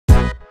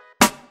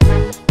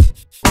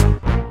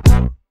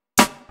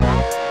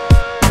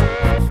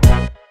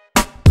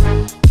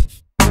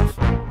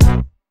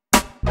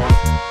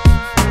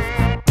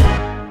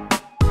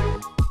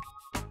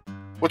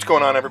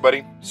going on,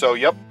 everybody? So,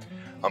 yep,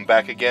 I'm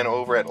back again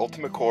over at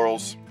Ultimate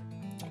Corals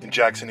in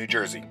Jackson, New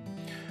Jersey.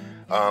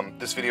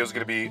 This video is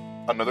going to be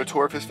another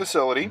tour of his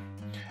facility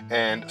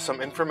and some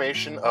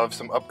information of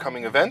some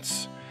upcoming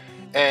events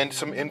and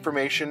some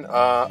information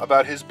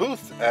about his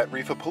booth at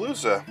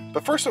Reefapalooza.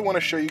 But first I want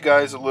to show you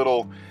guys a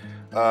little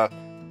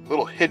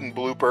hidden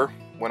blooper.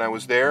 When I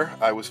was there,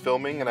 I was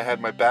filming and I had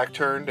my back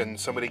turned and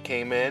somebody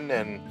came in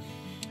and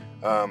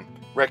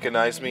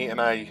recognized me,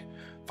 and I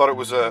thought it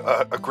was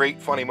a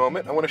great funny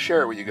moment. I want to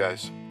share it with you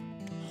guys.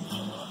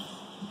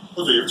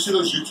 Okay, you ever see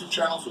those YouTube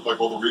channels with like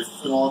all the reef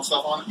and all that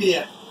stuff on it?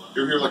 Yeah.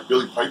 You ever hear like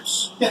Billy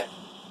Pipes? Yeah.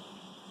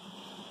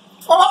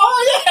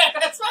 Oh yeah,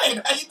 that's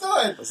right. How you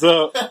doing? What's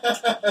up?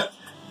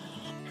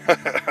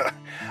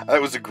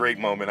 That was a great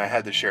moment. I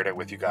had to share that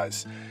with you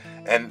guys.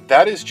 And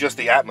that is just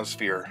the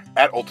atmosphere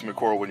at Ultimate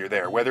Coral when you're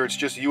there. Whether it's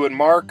just you and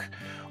Mark,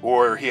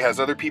 or he has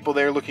other people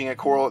there looking at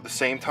coral at the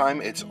same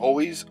time, it's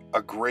always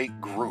a great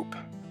group.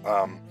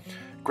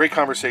 Great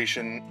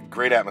conversation,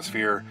 great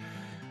atmosphere,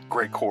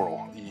 great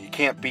coral. You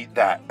can't beat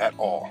that at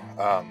all.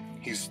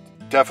 He's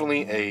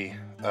definitely a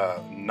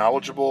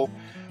knowledgeable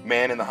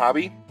man in the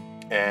hobby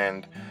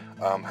and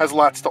has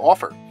lots to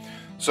offer.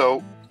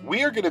 So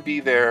we are going to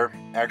be there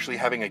actually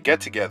having a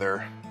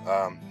get-together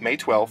May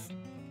 12th.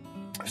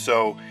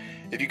 So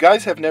if you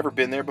guys have never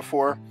been there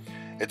before,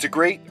 it's a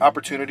great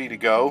opportunity to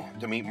go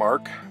to meet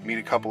Mark, meet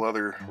a couple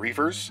other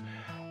reefers.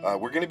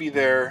 We're going to be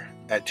there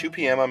at 2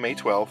 p.m. on May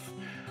 12th.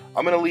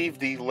 I'm going to leave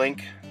the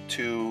link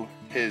to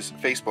his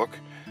Facebook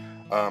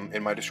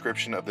in my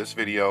description of this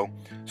video,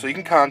 so you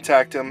can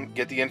contact him,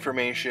 get the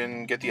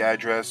information, get the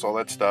address, all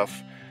that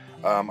stuff.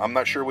 I'm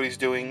not sure what he's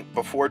doing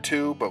before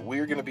 2, but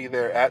we're going to be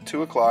there at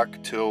 2 o'clock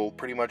till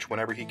pretty much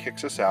whenever he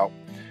kicks us out.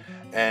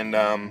 And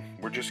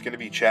we're just going to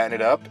be chatting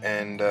it up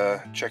and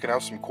checking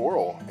out some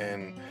coral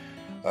and,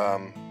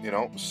 you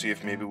know, see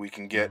if maybe we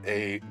can get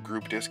a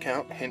group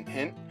discount, hint,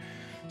 hint.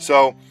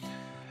 So,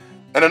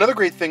 and another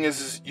great thing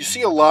is you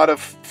see a lot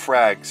of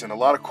frags and a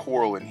lot of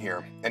coral in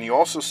here, and you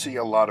also see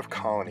a lot of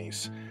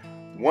colonies.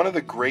 One of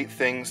the great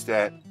things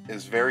that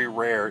is very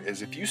rare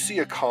is if you see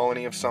a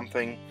colony of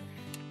something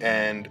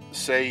and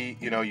say,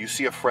 you know, you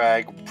see a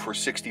frag for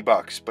 60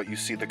 bucks, but you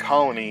see the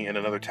colony in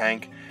another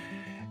tank,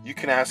 you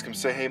can ask him,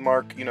 say, hey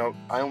Mark, you know,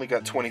 I only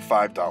got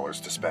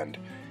 $25 to spend.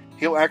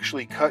 He'll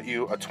actually cut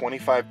you a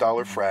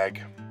 $25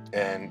 frag,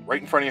 and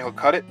right in front of you he'll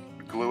cut it,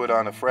 glue it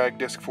on a frag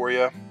disc for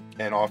you,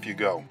 and off you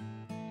go.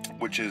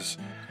 Which is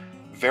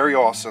very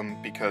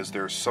awesome, because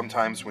there's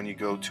sometimes when you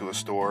go to a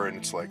store and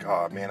it's like,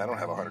 oh man, I don't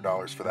have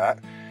 $100 for that.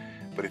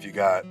 But if you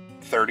got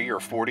 30 or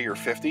 40 or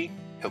 50,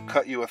 he'll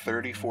cut you a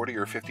 30, 40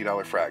 or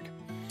 $50 frag.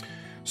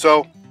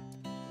 So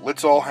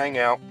let's all hang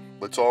out.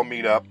 Let's all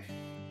meet up.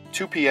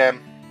 2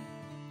 p.m.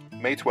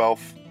 May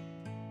 12th,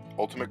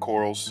 Ultimate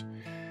Corals.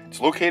 It's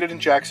located in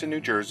Jackson,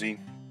 New Jersey.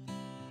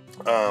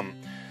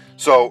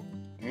 So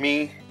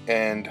me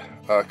and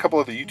a couple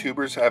of the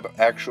YouTubers have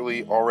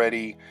actually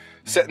already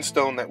set in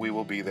stone that we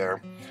will be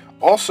there.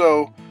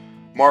 Also,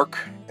 Mark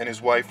and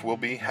his wife will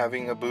be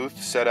having a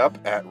booth set up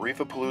at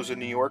Reefapalooza,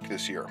 New York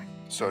this year.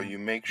 So you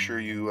make sure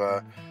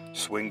you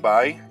swing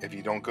by. If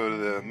you don't go to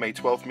the May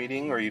 12th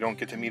meeting or you don't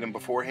get to meet him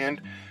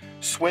beforehand,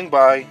 swing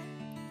by,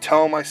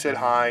 tell him I said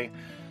hi,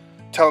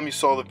 tell him you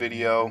saw the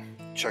video,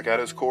 check out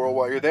his coral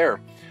while you're there.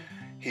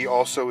 He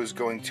also is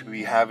going to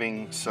be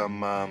having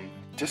some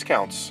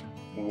discounts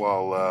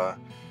while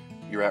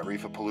you're at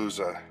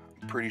Reefapalooza.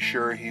 I'm pretty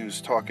sure he was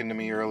talking to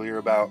me earlier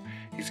about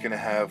he's going to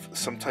have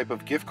some type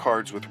of gift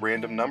cards with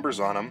random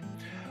numbers on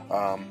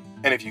them.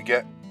 And if you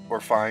get or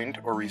find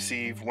or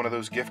receive one of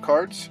those gift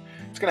cards,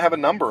 it's going to have a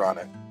number on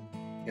it.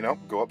 You know,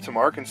 go up to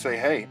Mark and say,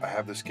 hey, I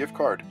have this gift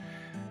card.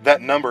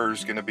 That number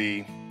is going to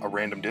be a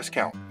random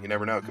discount. You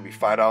never know. It could be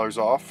 $5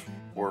 off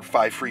or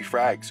 5 free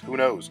frags. Who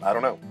knows? I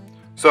don't know.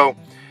 So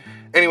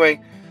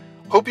anyway,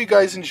 hope you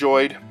guys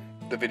enjoyed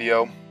the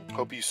video.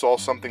 Hope you saw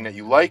something that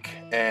you like,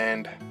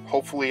 and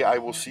hopefully I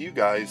will see you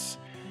guys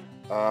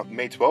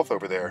May 12th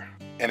over there.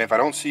 And if I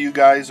don't see you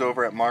guys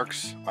over at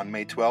Mark's on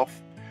May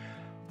 12th,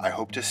 I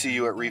hope to see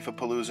you at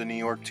Reefapalooza, New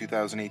York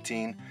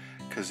 2018,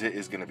 because it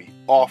is going to be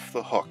off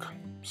the hook.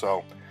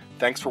 So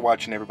thanks for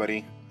watching,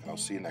 everybody, and I'll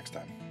see you next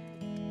time.